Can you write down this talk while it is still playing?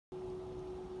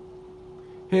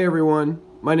Hey everyone,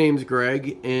 my name's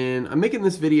Greg, and I'm making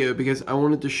this video because I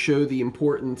wanted to show the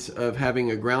importance of having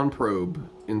a ground probe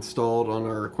installed on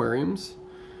our aquariums.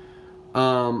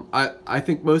 I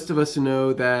think most of us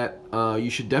know that you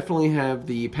should definitely have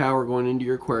the power going into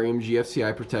your aquarium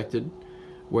GFCI protected,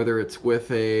 whether it's with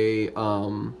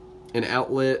an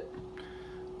outlet,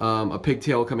 a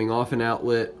pigtail coming off an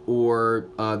outlet, or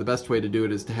the best way to do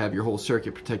it is to have your whole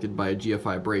circuit protected by a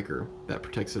GFI breaker that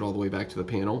protects it all the way back to the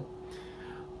panel.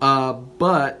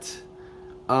 But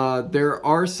there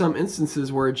are some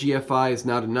instances where a GFI is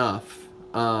not enough,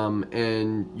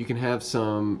 and you can have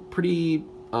some pretty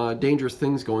dangerous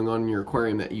things going on in your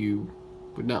aquarium that you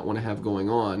would not want to have going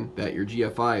on, that your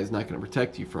GFI is not going to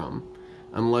protect you from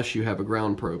unless you have a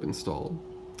ground probe installed.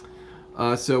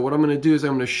 So what I'm going to do is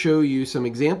I'm going to show you some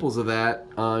examples of that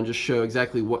and just show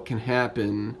exactly what can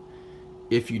happen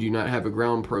if you do not have a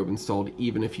ground probe installed,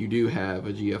 even if you do have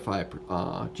a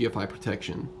GFI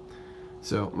protection.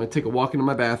 So I'm going to take a walk into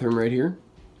my bathroom right here.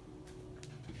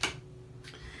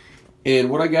 And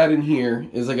what I got in here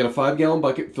is I got a 5-gallon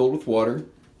bucket filled with water.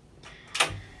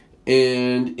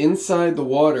 And inside the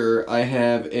water I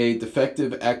have a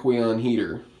defective Aquarium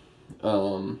heater.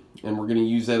 And we're going to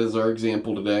use that as our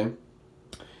example today.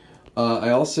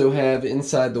 I also have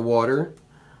inside the water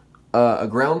a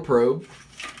ground probe.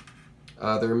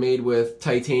 They're made with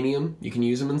titanium. You can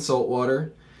use them in salt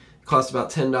water. Cost about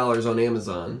 $10 on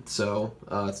Amazon, so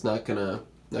it's not gonna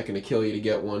kill you to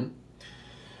get one.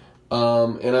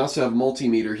 And I also have a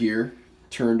multimeter here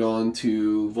turned on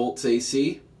to volts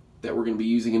AC that we're going to be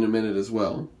using in a minute as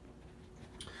well.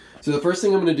 So the first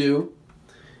thing I'm going to do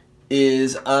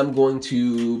is I'm going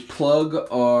to plug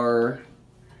our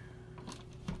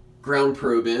ground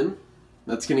probe in.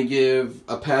 That's going to give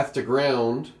a path to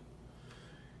ground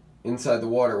inside the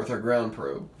water with our ground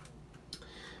probe.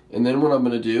 And then what I'm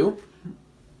going to do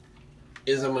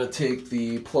is I'm going to take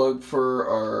the plug for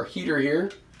our heater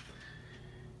here,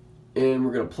 and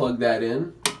we're going to plug that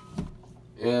in,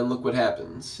 and look what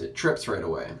happens. It trips right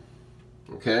away.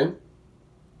 Okay?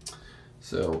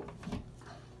 So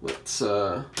let's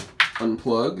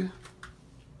unplug,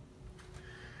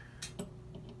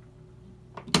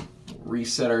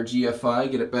 reset our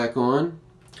GFI, get it back on.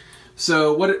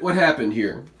 So what happened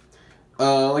here?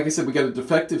 Like I said, we got a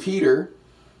defective heater,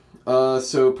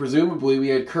 so presumably we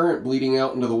had current bleeding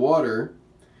out into the water,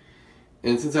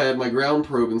 and since I had my ground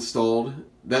probe installed,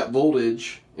 that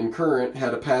voltage and current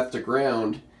had a path to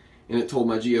ground, and it told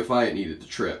my GFI it needed to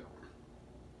trip.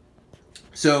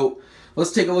 So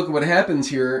let's take a look at what happens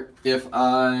here if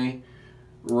I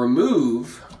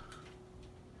remove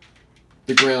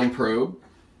the ground probe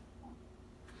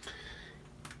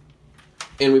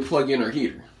and we plug in our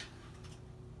heater.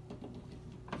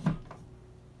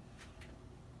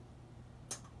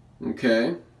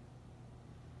 Okay,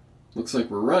 looks like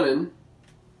we're running.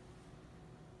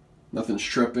 Nothing's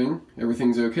tripping.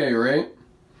 Everything's okay, right?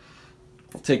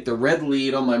 I'll take the red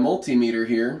lead on my multimeter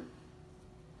here.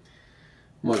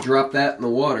 I'm going to drop that in the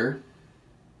water.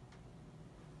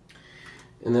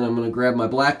 And then I'm going to grab my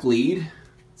black lead.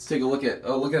 Let's take a look at,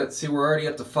 oh, look at it. See, we're already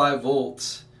up to 5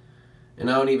 volts. And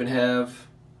I don't even have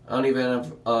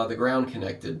the ground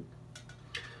connected.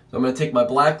 So I'm going to take my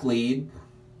black lead.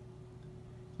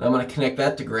 I'm going to connect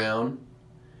that to ground,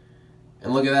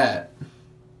 and look at that.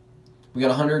 We got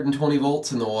 120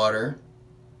 volts in the water.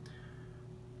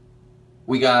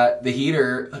 We got the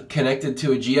heater connected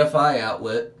to a GFI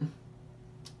outlet,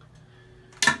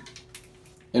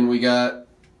 and we got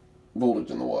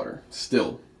voltage in the water.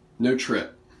 Still, no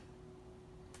trip.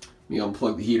 Let me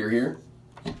unplug the heater here.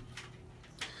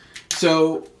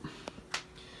 So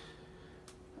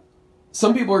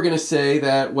some people are going to say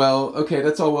that, well, okay,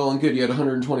 that's all well and good. You had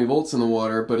 120 volts in the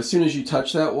water, but as soon as you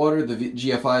touch that water, the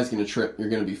GFI is going to trip. You're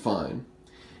going to be fine.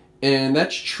 And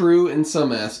that's true in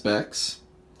some aspects,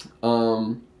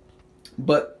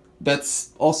 but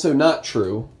that's also not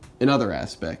true in other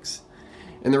aspects.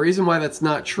 And the reason why that's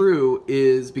not true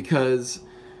is because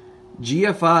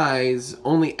GFIs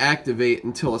only activate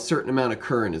until a certain amount of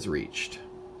current is reached,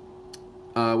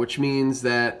 which means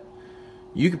that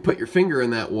you can put your finger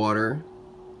in that water,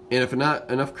 and if not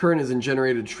enough current isn't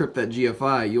generated to trip that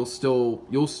GFI,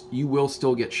 you will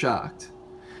still get shocked.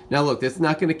 Now look, that's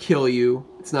not going to kill you,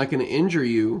 it's not going to injure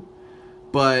you,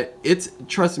 but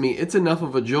trust me, it's enough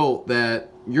of a jolt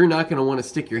that you're not going to want to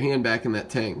stick your hand back in that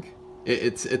tank.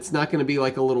 It's not going to be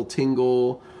like a little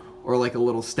tingle or like a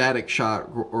little static shot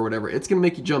or whatever. It's going to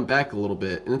make you jump back a little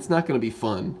bit, and it's not going to be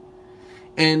fun.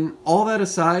 And all that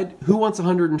aside, who wants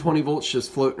 120 volts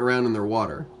just floating around in their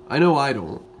water? I know I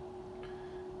don't.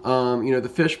 You know, the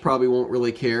fish probably won't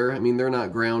really care. I mean, they're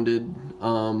not grounded.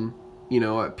 You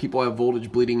know, people have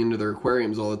voltage bleeding into their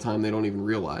aquariums all the time. They don't even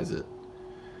realize it.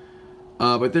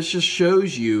 But this just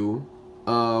shows you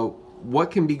what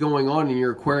can be going on in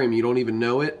your aquarium. You don't even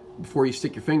know it before you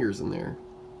stick your fingers in there.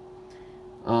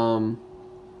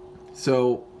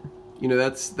 So, you know,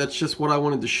 that's just what I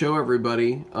wanted to show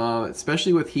everybody,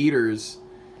 especially with heaters.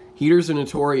 Heaters are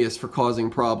notorious for causing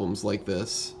problems like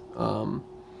this.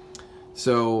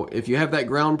 So if you have that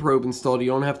ground probe installed, you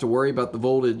don't have to worry about the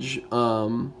voltage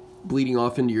bleeding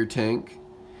off into your tank.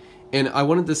 And I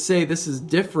wanted to say this is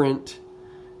different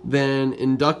than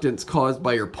inductance caused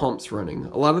by your pumps running.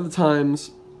 A lot of the times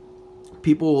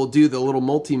people will do the little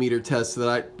multimeter test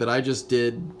that I just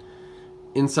did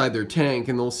inside their tank,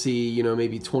 and they'll see, you know,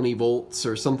 maybe 20 volts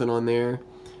or something on there,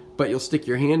 but you'll stick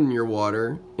your hand in your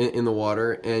water, in the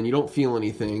water, and you don't feel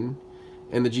anything,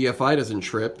 and the GFI doesn't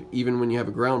trip even when you have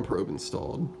a ground probe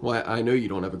installed. Well, I know you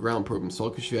don't have a ground probe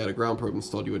installed, because if you had a ground probe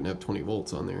installed you wouldn't have 20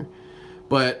 volts on there.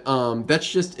 But that's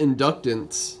just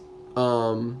inductance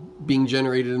being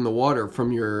generated in the water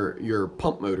from your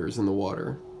pump motors in the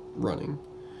water running.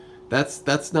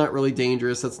 That's not really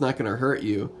dangerous. That's not going to hurt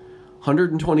you.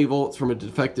 120 volts from a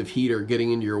defective heater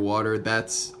getting into your water,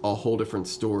 that's a whole different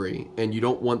story. And you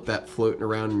don't want that floating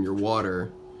around in your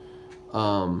water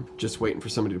just waiting for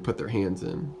somebody to put their hands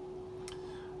in.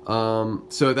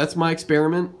 So that's my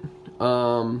experiment.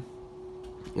 And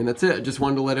that's it. I just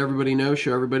wanted to let everybody know,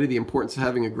 show everybody the importance of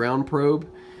having a ground probe.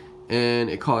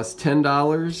 And it costs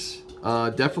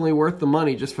 $10. Definitely worth the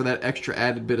money just for that extra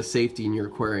added bit of safety in your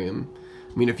aquarium.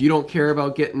 I mean, if you don't care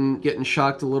about getting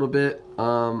shocked a little bit,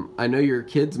 I know your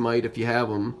kids might if you have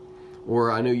them,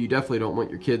 or I know you definitely don't want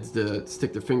your kids to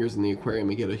stick their fingers in the aquarium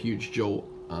and get a huge jolt.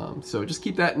 So just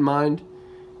keep that in mind,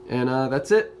 and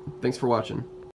that's it. Thanks for watching.